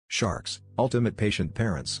Sharks, ultimate patient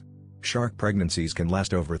parents. Shark pregnancies can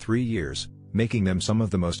last over 3 years, making them some of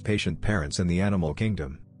the most patient parents in the animal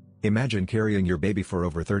kingdom. Imagine carrying your baby for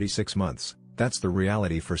over 36 months, that's the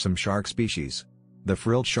reality for some shark species. The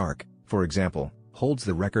frilled shark, for example, holds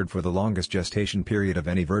the record for the longest gestation period of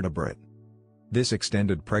any vertebrate. This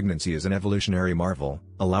extended pregnancy is an evolutionary marvel,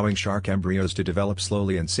 allowing shark embryos to develop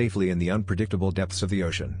slowly and safely in the unpredictable depths of the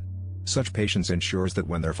ocean. Such patience ensures that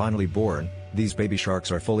when they're finally born, these baby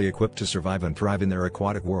sharks are fully equipped to survive and thrive in their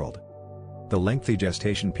aquatic world. The lengthy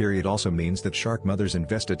gestation period also means that shark mothers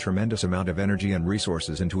invest a tremendous amount of energy and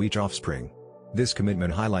resources into each offspring. This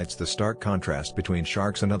commitment highlights the stark contrast between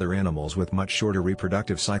sharks and other animals with much shorter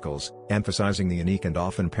reproductive cycles, emphasizing the unique and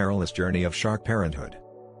often perilous journey of shark parenthood.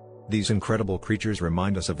 These incredible creatures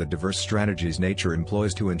remind us of the diverse strategies nature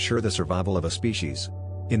employs to ensure the survival of a species.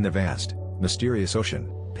 In the vast, mysterious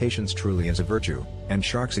ocean, patience truly is a virtue, and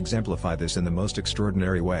sharks exemplify this in the most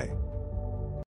extraordinary way.